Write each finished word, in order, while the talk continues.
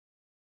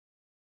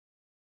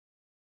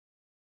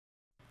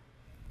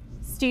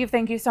Steve,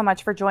 thank you so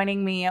much for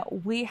joining me.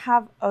 We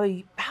have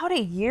about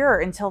a year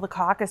until the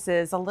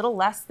caucuses, a little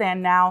less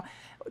than now.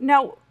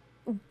 Now,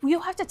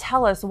 you'll have to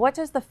tell us, what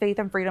does the Faith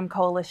and Freedom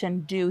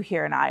Coalition do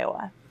here in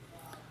Iowa?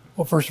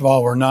 Well, first of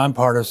all, we're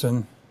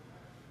nonpartisan.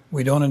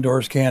 We don't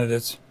endorse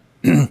candidates.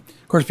 Of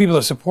course, people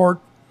that support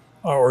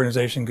our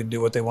organization could do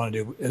what they want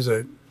to do. As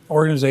an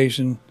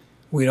organization,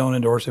 we don't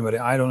endorse anybody.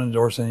 I don't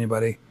endorse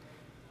anybody.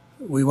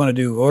 We want to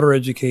do voter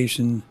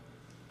education.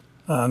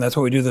 That's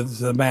what we do to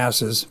the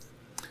masses.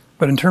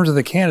 But in terms of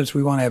the candidates,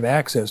 we want to have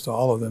access to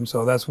all of them.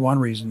 So that's one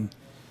reason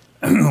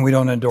we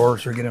don't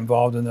endorse or get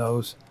involved in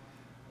those.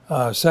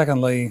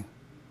 Secondly,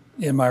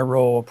 in my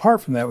role,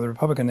 apart from that, with the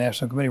Republican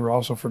National Committee, we're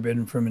also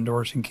forbidden from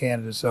endorsing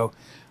candidates. So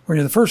we're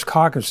in the first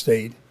caucus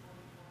state.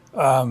 You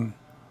kind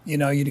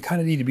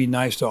of need to be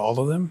nice to all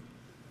of them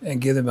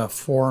and give them a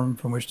forum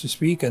from which to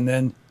speak. And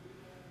then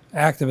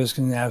activists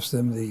can ask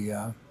them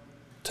the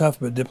tough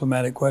but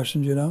diplomatic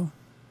questions,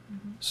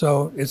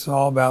 So it's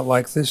all about,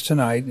 like this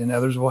tonight and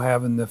others will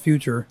have in the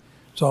future,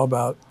 it's all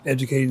about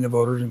educating the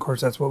voters. And of course,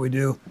 that's what we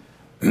do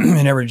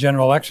in every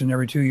general election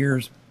every 2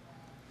 years,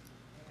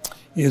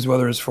 is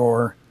whether it's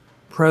for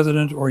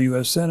president or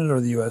U.S. Senate or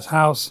the U.S.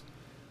 House,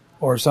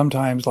 or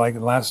sometimes, like the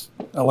last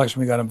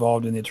election, we got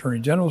involved in the Attorney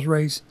General's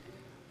race.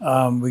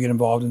 We get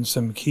involved in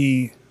some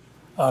key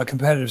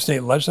competitive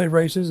state legislative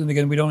races. And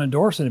again, we don't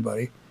endorse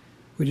anybody.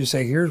 We just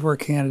say, here's where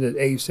candidate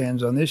A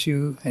stands on this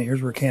issue, and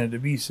here's where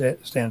candidate B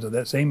stands on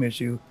that same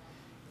issue,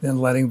 then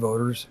letting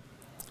voters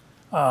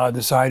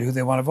decide who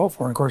they want to vote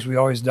for. And of course, we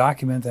always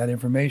document that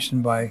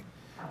information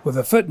with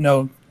a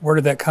footnote. Where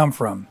did that come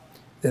from?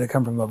 Did it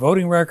come from a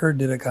voting record?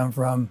 Did it come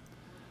from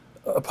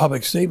a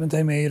public statement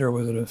they made, or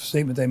was it a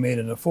statement they made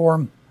in a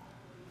forum?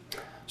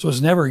 So it's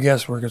never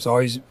guesswork. It's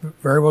always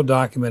very well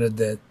documented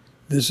that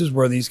this is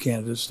where these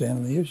candidates stand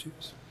on the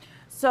issues.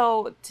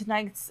 So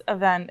tonight's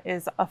event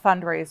is a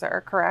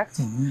fundraiser, correct?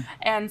 Mm-hmm.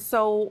 And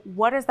so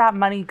what does that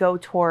money go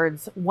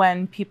towards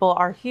when people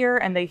are here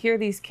and they hear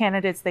these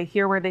candidates, they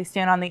hear where they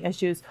stand on the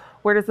issues?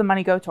 Where does the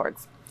money go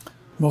towards?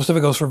 Most of it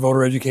goes for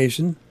voter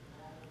education.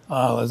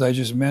 As I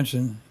just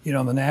mentioned,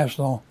 the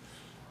national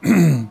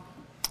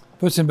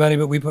puts in money,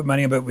 but we put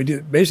money in, but we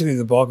do basically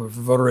the bulk of it for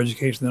voter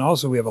education. Then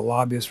also we have a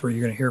lobbyist, where you're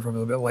going to hear from a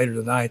little bit later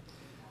tonight,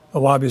 a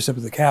lobbyist up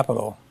at the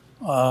Capitol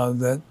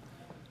that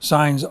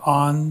signs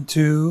on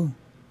to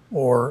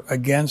or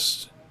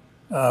against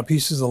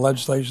pieces of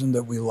legislation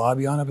that we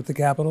lobby on up at the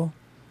Capitol.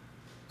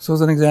 So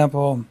as an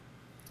example,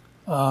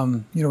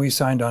 we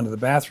signed on to the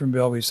bathroom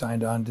bill. We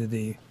signed on to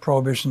the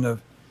prohibition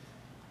of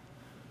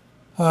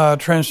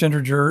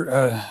transgender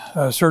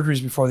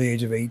surgeries before the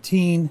age of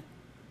 18.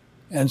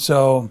 And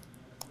so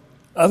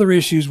other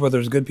issues where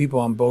there's good people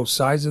on both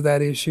sides of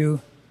that issue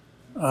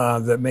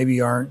that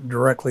maybe aren't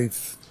directly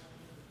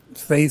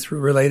faith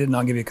related, and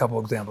I'll give you a couple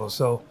examples.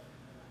 So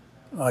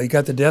you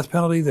got the death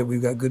penalty that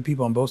we've got good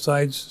people on both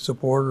sides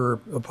support or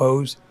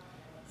oppose.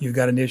 You've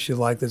got an issue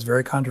like this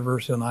very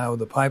controversial in Iowa,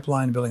 the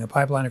pipeline, building a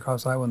pipeline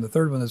across Iowa. And the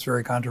third one that's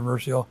very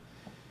controversial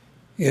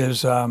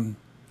is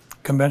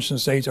Convention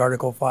of States,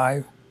 Article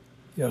 5.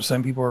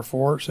 Some people are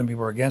for it, some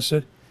people are against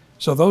it.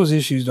 So those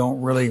issues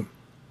don't really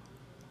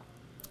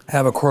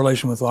have a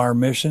correlation with our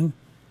mission.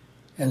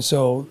 And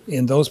so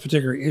in those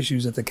particular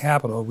issues at the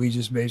Capitol, we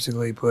just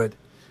basically put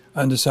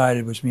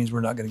undecided, which means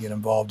we're not going to get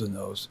involved in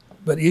those.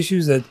 But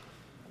issues that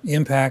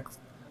impact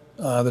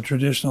the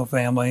traditional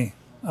family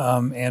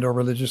and or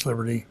religious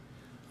liberty,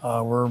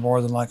 we're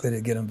more than likely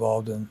to get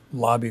involved and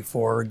lobby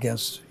for or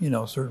against,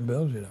 certain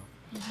bills,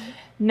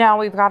 Now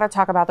we've got to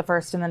talk about the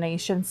first in the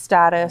nation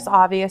status.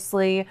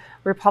 Obviously,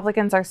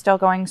 Republicans are still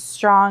going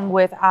strong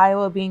with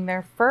Iowa being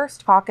their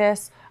first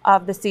caucus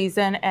of the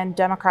season, and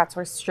Democrats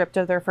were stripped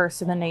of their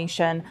first in the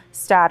nation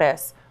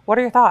status. What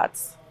are your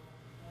thoughts?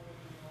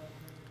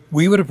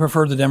 We would have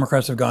preferred the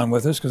Democrats have gone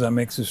with us because that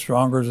makes us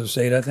stronger as a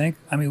state, I think.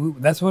 I mean,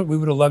 that's what we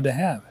would have loved to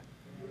have.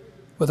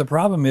 But the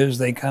problem is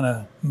they kind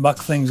of muck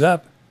things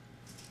up.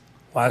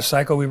 Last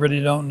cycle, we really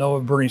don't know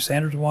if Bernie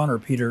Sanders won or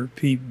Pete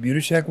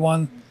Buttigieg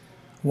won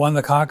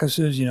the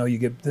caucuses. You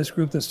get this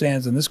group that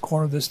stands in this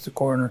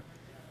corner,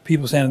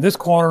 people stand in this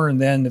corner,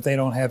 and then if they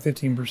don't have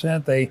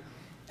 15%, they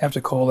have to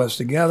coalesce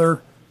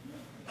together.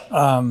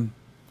 And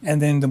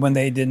then when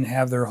they didn't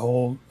have their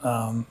whole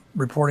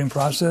reporting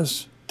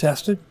process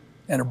tested,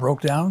 and it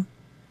broke down.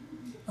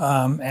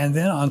 And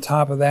then on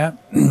top of that,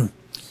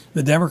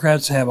 the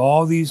Democrats have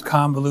all these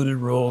convoluted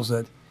rules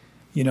that,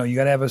 you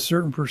got to have a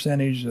certain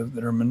percentage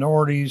that are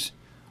minorities,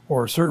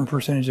 or a certain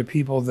percentage of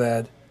people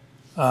that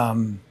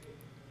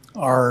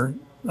are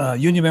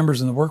union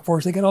members in the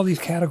workforce. They get all these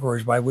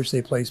categories by which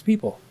they place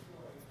people.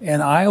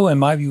 And Iowa, in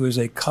my view, is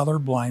a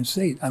colorblind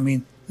state. I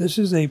mean, this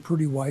is a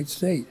pretty white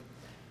state.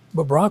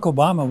 But Barack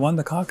Obama won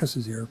the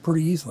caucuses here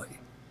pretty easily.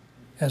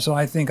 And so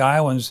I think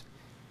Iowans,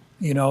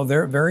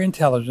 they're very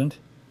intelligent.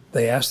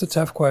 They ask the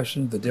tough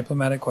questions, the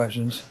diplomatic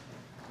questions.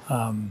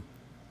 And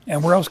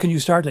where else can you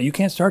start that? You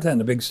can't start that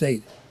in a big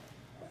state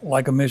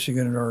like a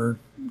Michigan or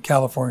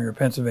California or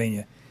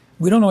Pennsylvania.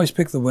 We don't always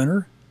pick the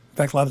winner. In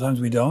fact, a lot of times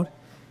we don't.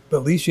 But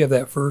at least you have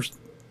that first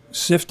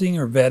sifting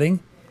or vetting.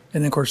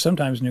 And then, of course,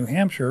 sometimes New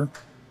Hampshire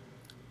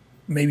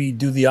maybe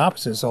do the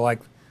opposite. So like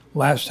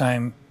last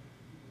time,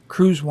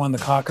 Cruz won the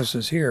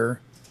caucuses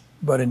here,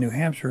 but in New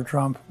Hampshire,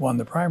 Trump won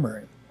the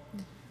primary.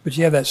 But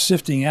you have that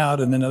sifting out,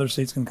 and then other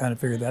states can kind of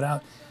figure that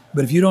out.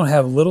 But if you don't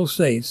have little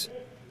states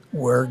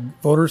where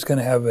voters can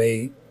have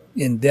a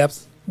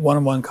in-depth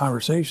one-on-one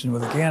conversation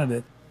with a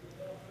candidate,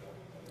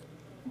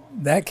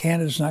 that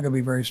candidate's not going to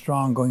be very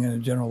strong going into a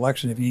general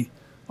election if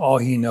all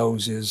he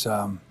knows is,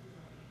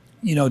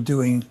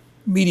 doing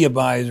media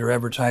buys or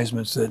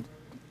advertisements that,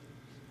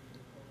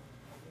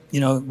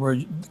 where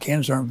the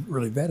candidates aren't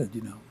really vetted,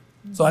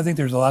 So I think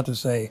there's a lot to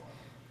say.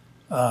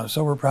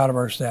 So we're proud of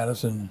our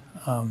status. And,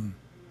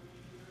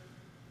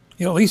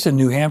 at least in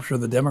New Hampshire,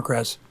 the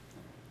Democrats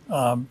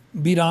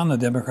beat on the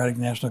Democratic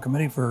National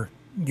Committee for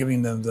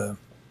giving them the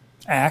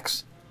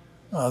axe.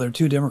 There are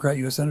 2 Democrat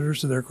U.S.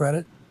 senators, to their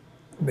credit,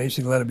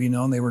 basically let it be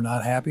known they were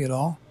not happy at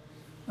all.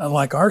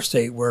 Unlike our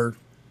state, where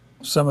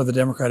some of the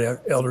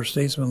Democratic elder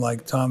statesmen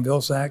like Tom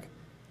Vilsack,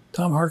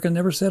 Tom Harkin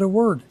never said a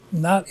word,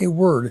 not a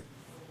word,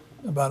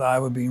 about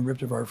Iowa being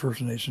ripped of our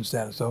First Nation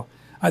status. So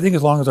I think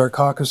as long as our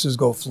caucuses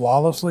go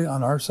flawlessly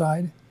on our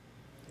side,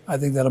 I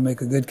think that'll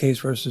make a good case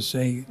for us to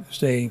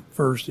stay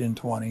first in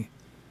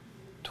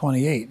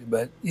 2028.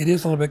 But it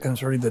is a little bit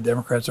concerning that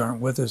Democrats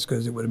aren't with us,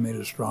 because it would have made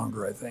us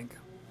stronger, I think,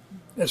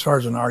 as far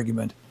as an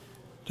argument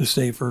to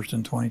stay first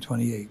in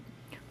 2028.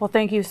 Well,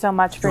 thank you so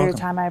much for your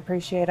time. I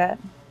appreciate it.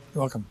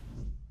 You're welcome.